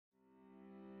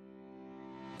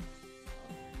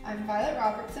I'm Violet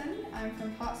Robertson. I'm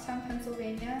from Pottstown,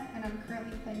 Pennsylvania, and I'm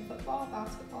currently playing football,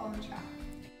 basketball, and track.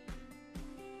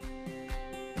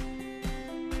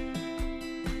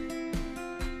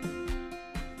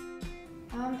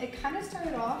 It kind of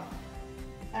started off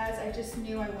as I just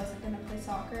knew I wasn't going to play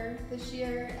soccer this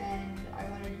year, and I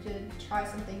wanted to try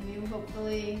something new,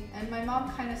 hopefully. And my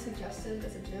mom kind of suggested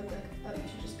as a joke, like, oh, you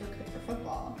should just go kick for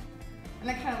football. And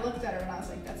I kind of looked at her and I was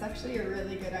like, that's actually a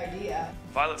really good idea.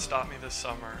 Violet stopped me this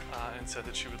summer and said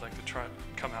that she would like to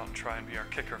come out and try and be our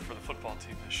kicker for the football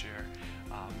team this year.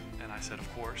 And I said,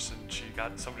 of course, and she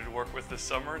got somebody to work with this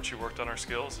summer, and she worked on her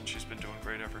skills, and she's been doing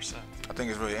great ever since. I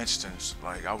think it's really interesting.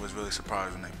 Like, I was really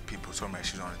surprised when people told me that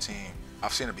she was on the team.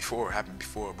 I've seen it before, it happened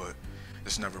before, but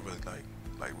it's never really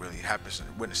really happened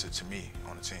and witnessed it to me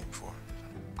on the team before.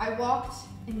 I walked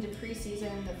into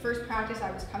preseason. The first practice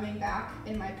I was coming back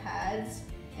in my pads,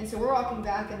 and so we're walking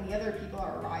back and the other people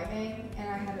are arriving, and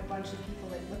I had a bunch of people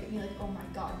like look at me like, oh my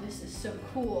god, this is so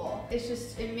cool.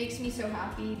 It makes me so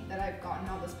happy that I've gotten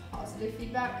all this positive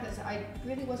feedback, because I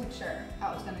really wasn't sure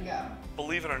how it was going to go.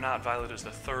 Believe it or not, Violet is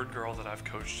the third girl that I've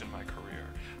coached in my career.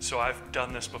 So I've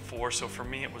done this before, so for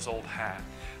me it was old hat.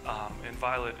 And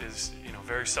Violet is,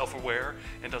 very self-aware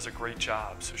and does a great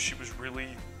job. So she was really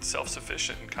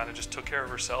self-sufficient and kind of just took care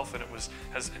of herself, and it was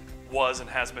and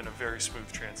has been a very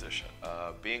smooth transition.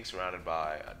 Being surrounded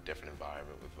by a different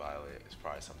environment with Violet is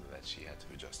probably something that she had to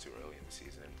adjust to early in the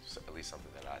season, at least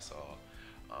something that I saw.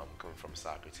 Coming from a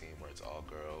soccer team where it's all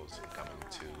girls and coming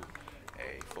to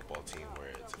a football team where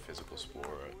it's a physical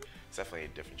sport, it's definitely a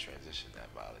different transition that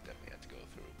Violet definitely had to go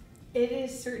through. It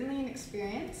is certainly an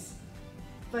experience,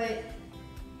 but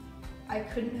I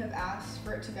couldn't have asked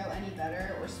for it to go any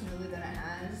better or smoother than it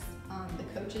has.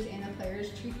 The coaches and the players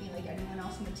treat me like anyone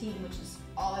else on the team, which is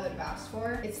all I would have asked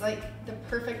for. It's like the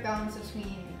perfect balance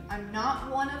between I'm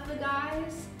not one of the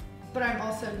guys, but I'm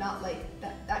also not like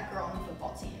that girl on the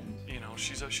football team.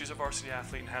 She's a varsity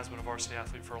athlete and has been a varsity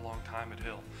athlete for a long time at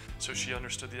Hill. So she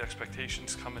understood the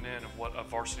expectations coming in of what a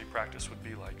varsity practice would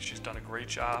be like. She's done a great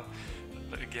job.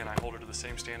 Again, I hold her to the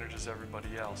same standard as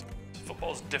everybody else.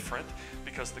 Football's different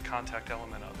because of the contact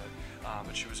element of it.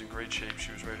 But she was in great shape.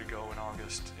 She was ready to go in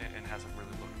August and hasn't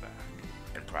really looked back.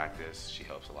 In practice, she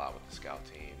helps a lot with the scout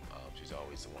team. She's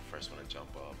always the first one to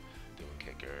jump up, doing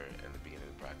kicker. In the beginning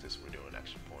of the practice, we're doing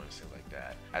extra points, things like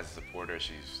that. As a supporter,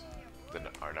 she's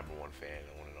our #1 fan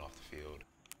on and off the field.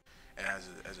 And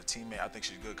as a teammate, I think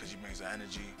she's good because she brings the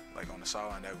energy, like on the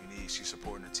sideline that we need. She's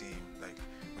supporting the team. Like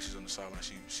when she's on the sideline,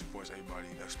 she supports everybody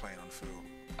that's playing on the field.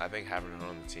 I think having her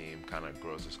on the team kind of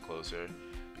grows us closer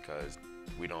because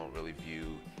we don't really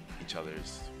view each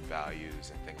other's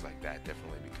values and things like that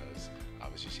differently, because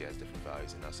obviously she has different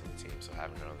values than us on the team. So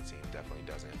having her on the team definitely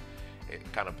doesn't. It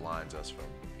kind of blinds us from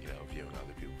viewing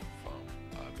other people from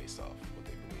based off what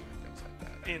they believe and things like that.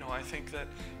 I think that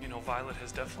Violet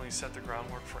has definitely set the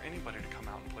groundwork for anybody to come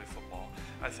out and play football.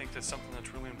 I think that's something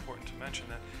that's really important to mention,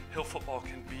 that Hill football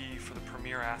can be for the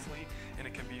premier athlete, and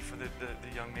it can be for the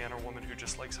young man or woman who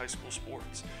just likes high school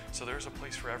sports. So there's a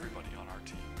place for everybody on our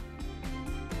team.